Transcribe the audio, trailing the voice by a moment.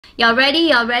Y'all ready?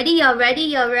 Y'all ready? Y'all ready?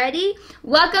 Y'all ready?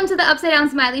 Welcome to the Upside Down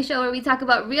Smilie Show, where we talk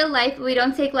about real life, but we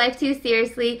don't take life too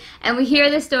seriously, and we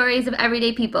hear the stories of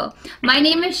everyday people. My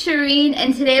name is Shereene,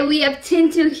 and today we have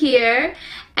Tintu here,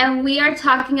 and we are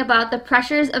talking about the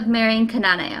pressures of marrying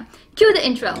Knanaya. Cue the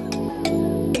intro.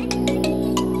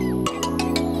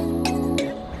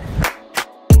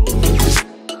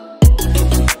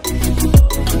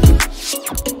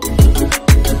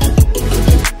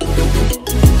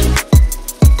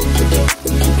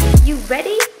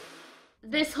 Ready?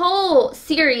 This whole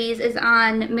series is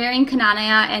on marrying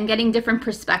Knanaya and getting different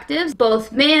perspectives,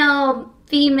 both male,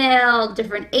 female,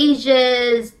 different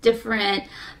ages, different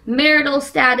marital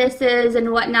statuses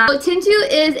and whatnot. So Tintu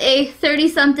is a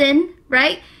 30-something,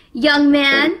 right? Young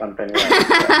man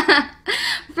Yeah.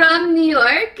 from New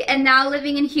York and now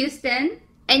living in Houston.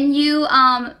 And you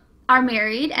are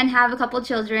married and have a couple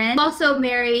children. Also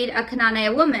married a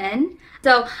Knanaya woman.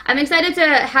 So I'm excited to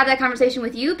have that conversation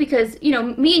with you because, you know,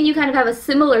 me and you kind of have a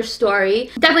similar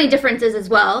story, definitely differences as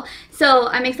well. So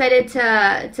I'm excited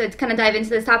to kind of dive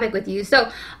into this topic with you. So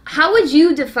how would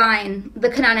you define the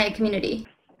Knanaya community?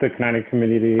 The Knanaya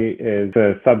community is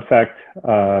a subsect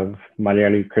of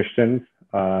Malayali Christians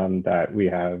that we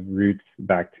have roots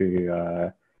back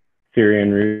to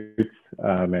Syrian roots,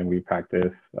 and we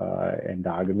practice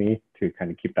endogamy to kind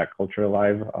of keep that culture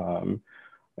alive.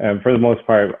 And for the most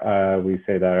part, we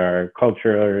say that our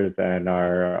cultures and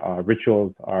our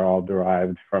rituals are all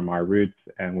derived from our roots,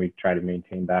 and we try to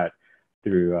maintain that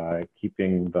through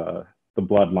keeping the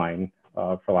bloodline,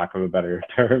 for lack of a better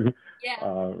term,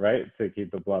 right? To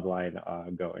keep the bloodline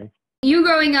going. You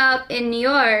growing up in New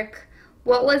York,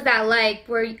 what was that like?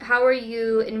 How were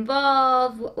you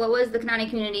involved? What was the Knanaya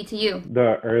community to you?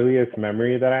 The earliest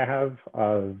memory that I have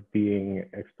of being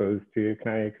exposed to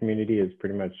Knanaya community is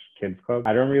pretty much kids club.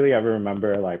 I don't really ever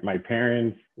remember like my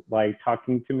parents like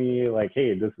talking to me like,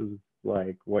 hey, this is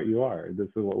like what you are. This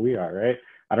is what we are, right?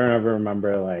 I don't ever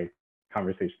remember like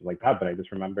conversations like that, but I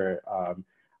just remember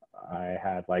I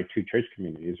had like two church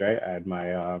communities, right? I had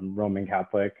my Roman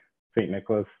Catholic St.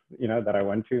 Nicholas, you know, that I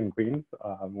went to in Queens,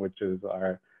 which is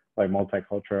our like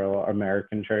multicultural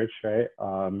American church, right?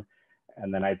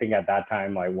 And then I think at that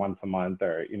time, like once a month,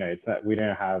 or you know, it's not, we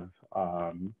didn't have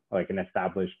like an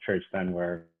established church then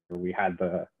where we had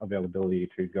the availability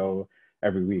to go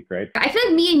every week, right? I feel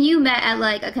like me and you met at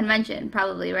like a convention,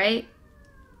 probably, right?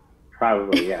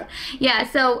 Probably, yeah. Yeah,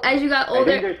 so as you got older... I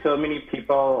think there's so many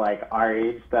people like our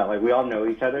age that like we all know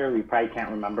each other. We probably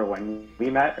can't remember when we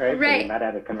met, right? Right. So we met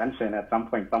at a convention at some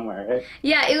point somewhere, right?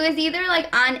 Yeah, it was either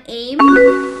like on AIM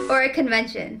or a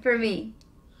convention for me.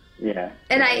 Yeah.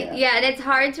 And and it's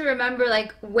hard to remember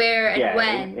like where and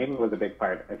when. AIM was a big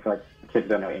part. I feel like kids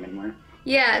don't know AIM anymore.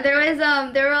 Yeah, there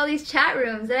were all these chat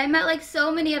rooms, and I met like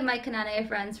so many of my Knanaya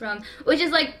friends from, which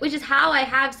is how I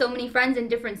have so many friends in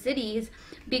different cities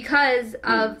because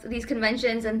of these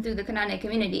conventions and through the Knanaya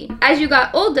community. As you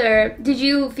got older, did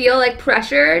you feel like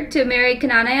pressure to marry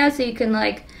Knanaya so you can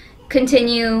like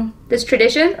continue this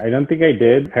tradition? I don't think I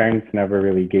did. Parents never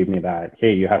really gave me that,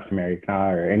 hey, you have to marry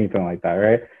Knanaya or anything like that,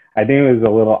 right? I think it was a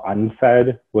little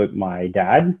unsaid with my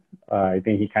dad. I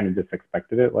think he kind of just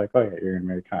expected it, like, oh yeah, you're gonna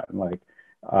marry Knanaya. Like,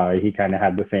 he kind of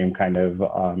had the same kind of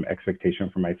expectation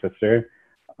for my sister,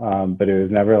 but it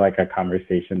was never like a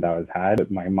conversation that was had.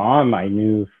 With my mom, I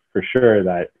knew for sure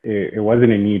that it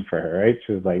wasn't a need for her, right?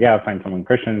 She was like, yeah, find someone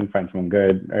Christian, find someone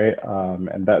good, right?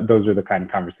 And those are the kind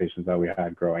of conversations that we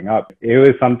had growing up. It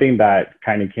was something that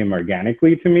kind of came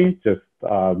organically to me, just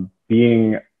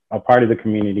being a part of the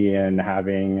community and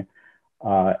having,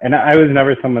 and I was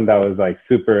never someone that was like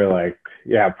super like,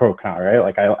 yeah, pro Knanaya, right?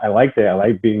 Like I liked it. I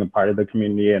liked being a part of the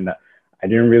community, and I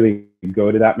didn't really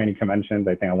go to that many conventions.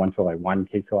 I think I went to like one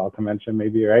KTL convention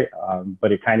maybe, right?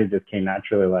 But it kind of just came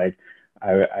naturally. Like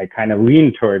I kind of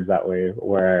leaned towards that way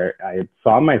where I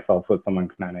saw myself with someone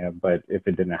Knanaya, but if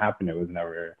it didn't happen, it was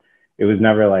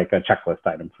never like a checklist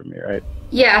item for me, right?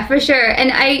 Yeah, for sure.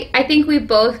 And I think we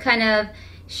both kind of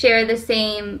share the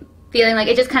same feeling, like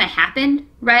it just kind of happened,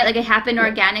 right? Like it happened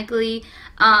organically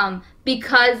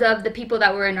because of the people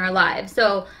that were in our lives.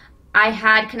 So I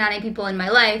had Knanaya people in my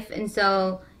life, and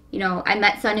so, you know, I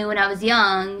met Sanu when I was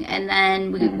young, and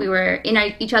then we were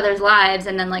in each other's lives,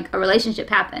 and then like a relationship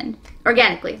happened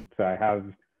organically. So I have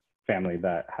family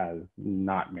that has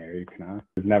not married Knanaya.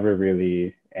 It's never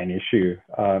really an issue,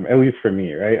 at least for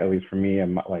me, right? At least for me,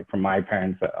 and like from my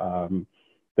parents,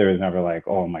 there was never like,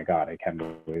 oh my God, I can't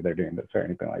believe they're doing this or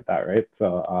anything like that, right?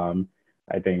 So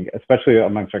I think, especially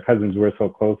amongst our cousins, we're so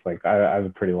close. Like I have a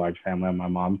pretty large family on my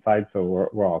mom's side, so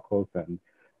we're all close,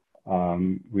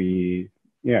 and we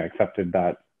accepted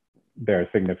that their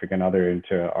significant other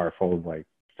into our fold like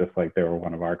just like they were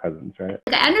one of our cousins, right?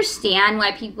 Like, I understand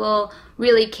why people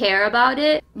really care about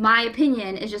it. My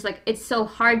opinion is just like, it's so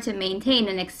hard to maintain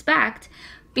and expect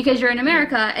because you're in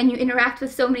America and you interact with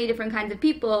so many different kinds of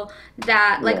people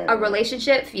that like a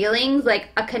relationship, feelings, like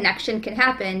a connection can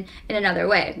happen in another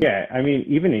way. Yeah, I mean,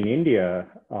 even in India,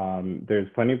 there's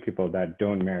plenty of people that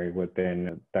don't marry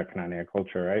within that Knanaya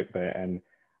culture, right? And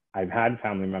I've had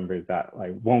family members that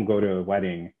like won't go to a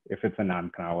wedding if it's a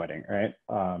non-Knanaya wedding, right?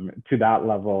 To that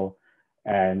level.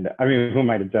 And I mean, who am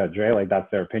I to judge, right? Like that's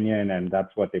their opinion and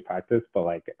that's what they practice. But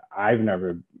like, I've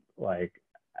never like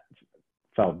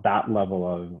felt that level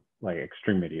of like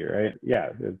extremity, right?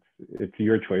 Yeah, it's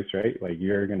your choice, right? Like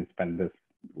you're gonna spend this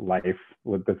life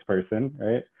with this person,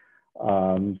 right?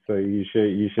 So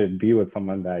you should be with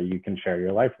someone that you can share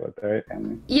your life with, right?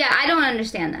 And yeah, I don't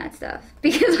understand that stuff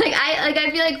because I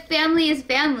feel like family is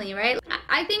family, right?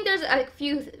 I think there's a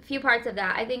few parts of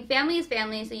that. I think family is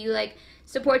family, so you like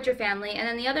support your family, and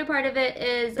then the other part of it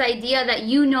is the idea that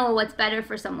you know what's better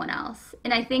for someone else,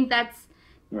 and I think that's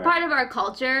part of our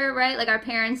culture, right? Like our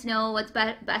parents know what's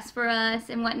best for us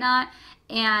and whatnot,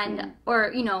 and or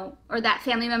that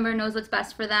family member knows what's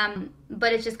best for them.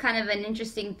 But it's just kind of an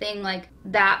interesting thing, like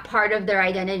that part of their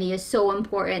identity is so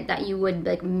important that you would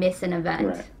like miss an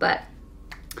event. But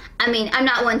I mean, I'm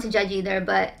not one to judge either,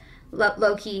 but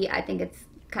low key, I think it's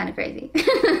kind of crazy.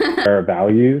 Our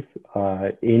values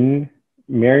in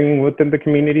marrying within the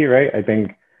community, right? I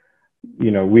think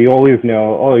we always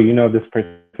know, this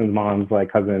person's mom's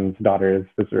like cousins, daughters,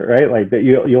 sister, right? Like that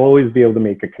you'll always be able to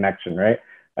make a connection, right?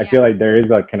 I feel like there is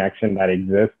a connection that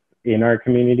exists in our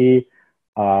community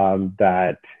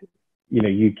that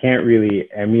you can't really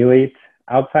emulate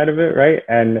outside of it, right?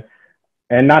 And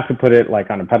not to put it like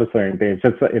on a pedestal or anything,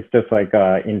 it's just like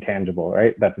intangible,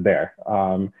 right? That's there.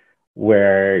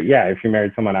 Where if you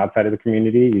married someone outside of the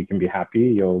community, you can be happy,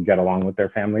 you'll get along with their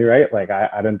family, right? Like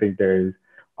I don't think there's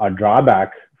a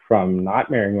drawback from not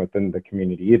marrying within the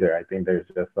community either. I think there's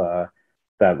just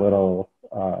that little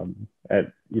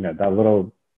that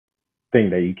little thing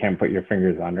that you can't put your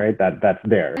fingers on, right? That's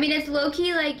there. I mean, it's low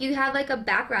key like you have like a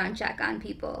background check on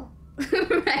people.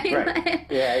 Right? Like,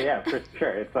 yeah, for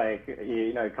sure. It's like,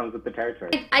 it comes with the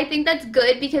territory. I think that's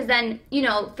good because then,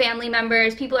 family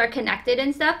members, people are connected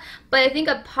and stuff. But I think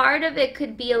a part of it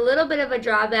could be a little bit of a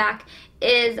drawback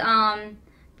is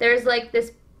there's like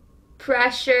this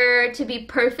pressure to be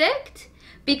perfect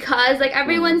because like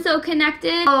everyone's so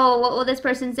connected. Oh, what will this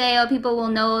person say? Oh, people will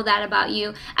know that about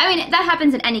you. I mean, that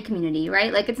happens in any community,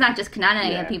 right? Like it's not just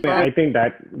Knanaya people. I think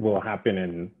that will happen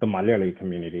in the Malayali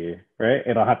community, right?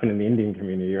 It'll happen in the Indian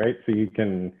community, right? So you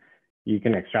can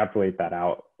extrapolate that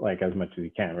out like as much as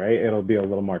you can, right? It'll be a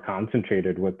little more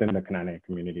concentrated within the Knanaya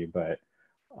community, but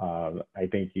I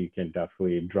think you can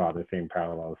definitely draw the same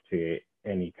parallels to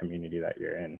any community that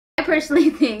you're in. I personally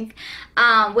think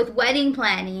with wedding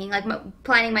planning, like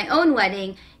planning my own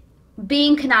wedding,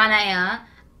 being Knanaya,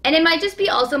 and it might just be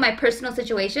also my personal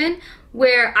situation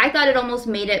where I thought it almost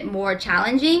made it more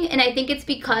challenging, and I think it's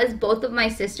because both of my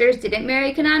sisters didn't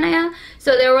marry Knanaya,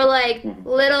 so there were like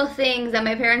little things that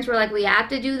my parents were like, we have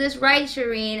to do this right,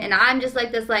 Shereene, and I'm just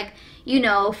like this like,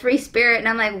 free spirit, and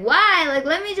I'm like, why? Like,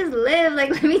 let me just live, like,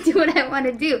 let me do what I want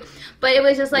to do. But it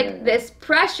was just like this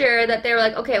pressure that they were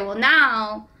like, okay, well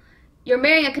now you're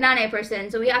marrying a Knanaya person,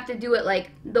 so we have to do it like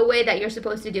the way that you're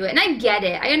supposed to do it. And I get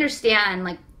it. I understand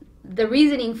like the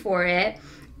reasoning for it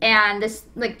and this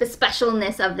like the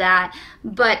specialness of that.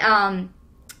 But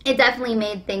it definitely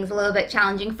made things a little bit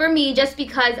challenging for me just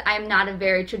because I'm not a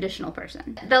very traditional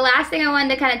person. The last thing I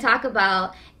wanted to kind of talk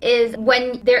about is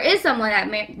when there is someone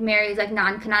that marries like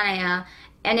non-Knanaya,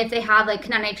 and if they have like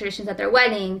Knanaya traditions at their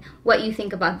wedding, what you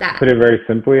think about that? Put it very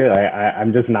simply,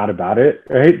 I'm just not about it,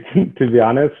 right? To be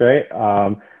honest, right?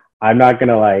 I'm not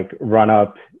gonna like run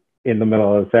up in the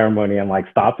middle of the ceremony and like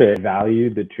stop it. I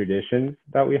value the traditions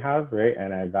that we have, right?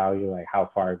 And I value like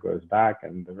how far it goes back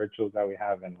and the rituals that we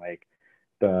have and like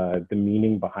the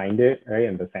meaning behind it, right?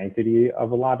 And the sanctity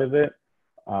of a lot of it.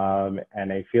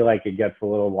 And I feel like it gets a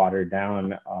little watered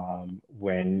down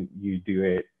when you do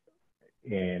it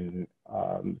in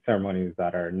ceremonies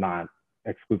that are not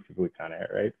exclusively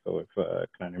Knanaya, right? So if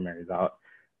Knanaya marries out,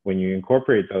 when you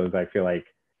incorporate those, I feel like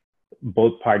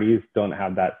both parties don't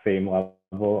have that same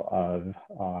level of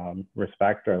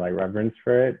respect or like reverence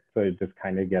for it. So it just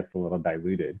kind of gets a little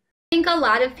diluted. I think a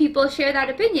lot of people share that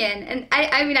opinion, and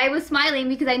I mean I was smiling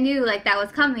because I knew like that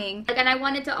was coming, and I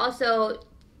wanted to also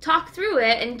talk through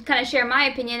it and kind of share my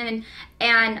opinion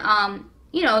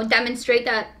and demonstrate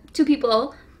that two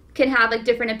people can have like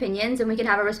different opinions and we can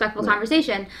have a respectful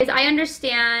conversation. Because I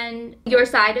understand your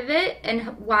side of it and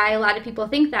why a lot of people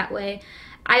think that way.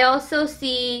 I also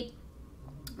see,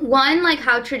 one, like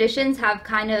how traditions have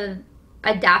kind of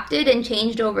adapted and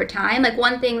changed over time. Like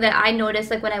one thing that I noticed,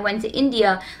 like when I went to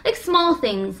India, like small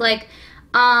things, like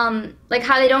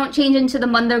how they don't change into the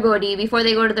mandargodi before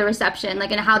they go to the reception,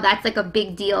 like, and how that's like a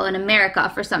big deal in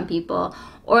America for some people.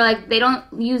 Or like they don't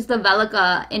use the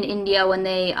velika in India when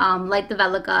they light the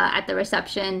velika at the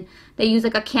reception. They use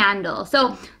like a candle.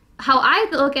 So how I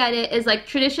look at it is like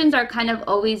traditions are kind of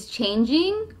always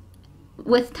changing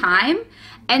with time.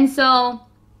 And so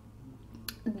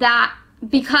that,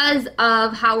 because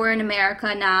of how we're in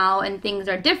America now and things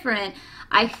are different,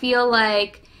 I feel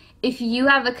like if you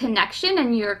have a connection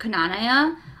and you're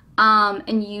Knanaya,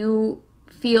 and you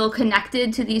feel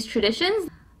connected to these traditions,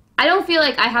 I don't feel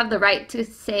like I have the right to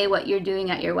say what you're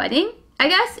doing at your wedding, I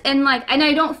guess. And like, and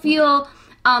I don't feel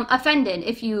offended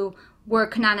if you were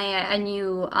Knanaya and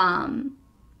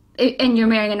you're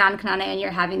marrying a non-Knanaya and you're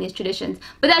having these traditions.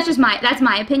 But that's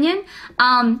my opinion.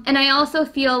 And I also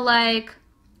feel like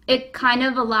it kind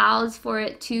of allows for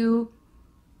it to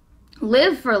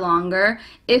live for longer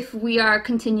if we are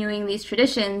continuing these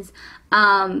traditions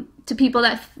to people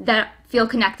that feel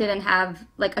connected and have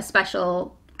like a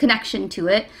special connection to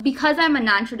it. Because I'm a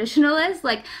non-traditionalist,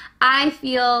 like I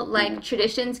feel like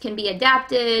traditions can be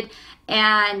adapted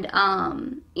and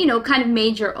you know, kind of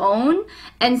made your own.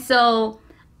 And so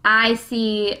I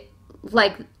see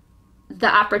like the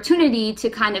opportunity to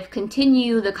kind of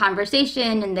continue the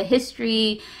conversation and the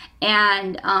history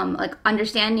and like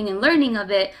understanding and learning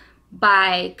of it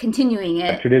by continuing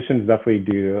it. Traditions definitely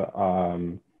do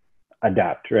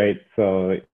adapt, right?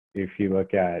 So if you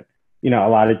look at, you know, a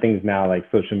lot of things now, like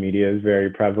social media is very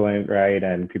prevalent, right?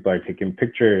 And people are taking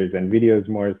pictures and videos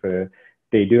more, so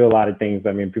they do a lot of things.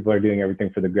 I mean, people are doing everything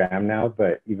for the gram now,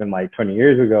 but even like 20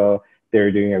 years ago, they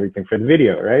were doing everything for the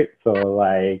video, right? So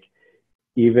like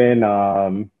even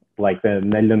like the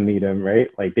Nellam Needham, right?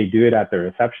 Like they do it at the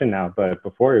reception now, but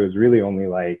before it was really only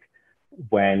like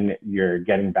when you're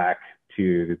getting back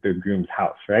to the groom's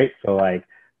house, right? So like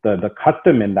the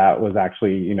custom in that was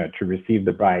actually, you know, to receive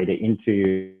the bride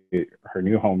into her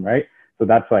new home, right? So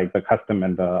that's like the custom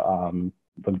and the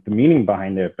meaning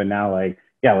behind it. But now like,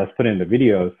 yeah, let's put in the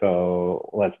video, so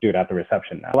let's do it at the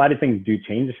reception now. A lot of things do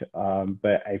change,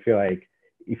 but I feel like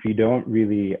if you don't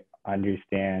really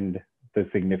understand the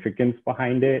significance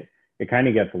behind it, it kind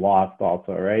of gets lost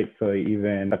also, right? So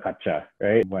even the kacha,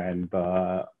 right? When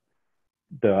the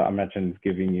Amechan's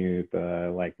giving you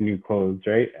the like new clothes,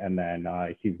 right? And then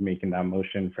he's making that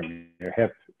motion from your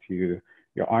hip to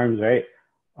your arms, right?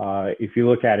 If you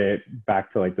look at it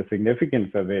back to like the significance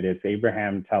of it, it's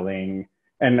Abraham telling,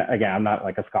 and again, I'm not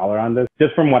like a scholar on this,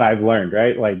 just from what I've learned,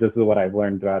 right? Like this is what I've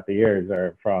learned throughout the years,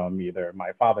 or from either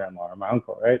my father-in-law or my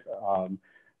uncle, right?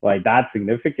 Like that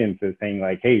significance is saying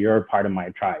like, hey, you're a part of my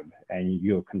tribe and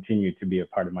you'll continue to be a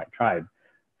part of my tribe.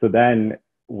 So then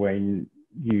when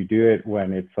you do it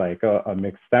when it's like a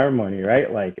mixed ceremony,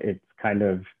 right? Like it's kind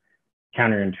of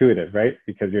counterintuitive, right?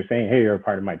 Because you're saying, hey, you're a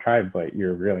part of my tribe, but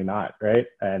you're really not, right?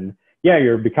 And yeah,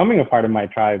 you're becoming a part of my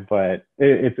tribe, but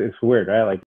it's weird, right?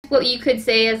 Like what you could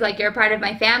say is like, you're a part of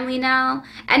my family now.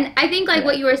 And I think like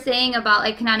what you were saying about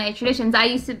like Knanaya traditions, I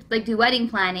used to like do wedding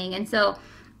planning, and so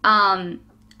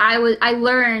I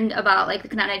learned about like the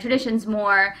Knanaya traditions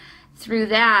more through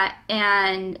that,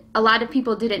 and a lot of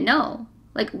people didn't know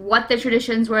like what the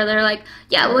traditions were. They're like,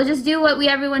 yeah, we'll just do what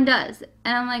everyone does.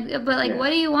 And I'm like, but like, what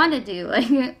do you want to do? Like,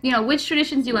 you know, which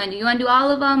traditions do you want to do? You want to do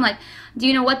all of them? Like, do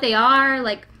you know what they are?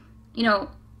 Like, you know,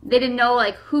 they didn't know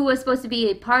like who was supposed to be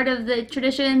a part of the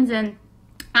traditions, and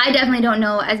I definitely don't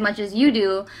know as much as you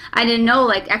do. I didn't know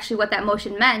like actually what that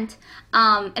motion meant,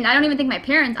 and I don't even think my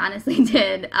parents honestly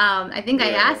did. I think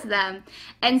I asked them,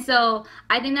 and so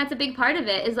I think that's a big part of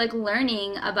it, is like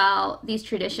learning about these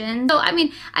traditions. So I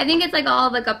mean, I think it's like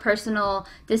all like a personal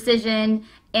decision,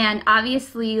 and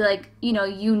obviously like you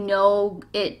know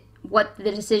it, what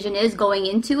the decision is going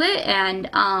into it,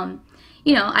 and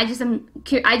you know, I just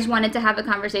wanted to have a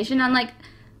conversation on like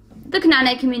the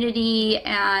Knanaya community,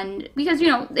 and because, you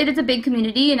know, it is a big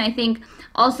community, and I think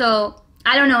also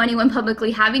I don't know anyone publicly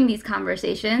having these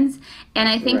conversations, and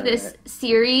I think this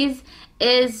series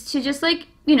is to just like,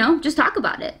 you know, just talk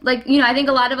about it. Like, you know, I think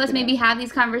a lot of us maybe have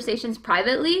these conversations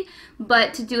privately,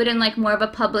 but to do it in like more of a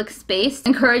public space,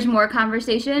 encourage more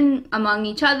conversation among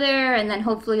each other, and then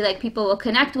hopefully like people will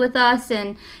connect with us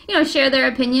and, you know, share their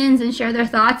opinions and share their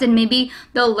thoughts, and maybe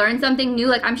they'll learn something new.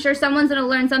 Like I'm sure someone's gonna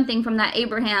learn something from that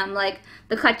Abraham, like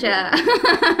the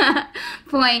kacha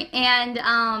point,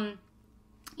 and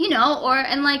you know,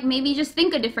 and like maybe just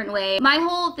think a different way. My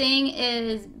whole thing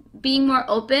is being more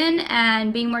open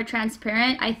and being more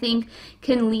transparent, I think,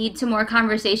 can lead to more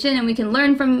conversation, and we can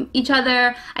learn from each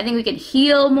other. I think we can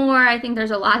heal more. I think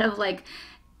there's a lot of like,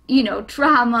 you know,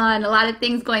 trauma and a lot of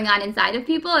things going on inside of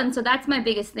people, and so that's my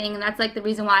biggest thing, and that's like the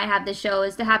reason why I have this show,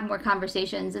 is to have more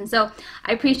conversations. And so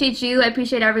I appreciate you. I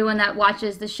appreciate everyone that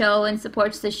watches the show and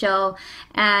supports the show.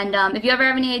 And if you ever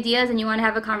have any ideas and you want to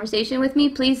have a conversation with me,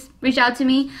 please reach out to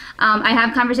me. I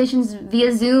have conversations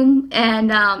via Zoom,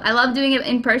 and I love doing it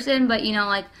in person, but you know,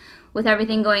 like with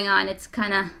everything going on, it's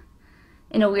kind of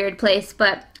in a weird place.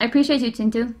 But I appreciate you,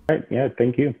 Tintu. All right, yeah,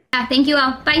 thank you. Yeah, thank you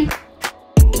all. Bye.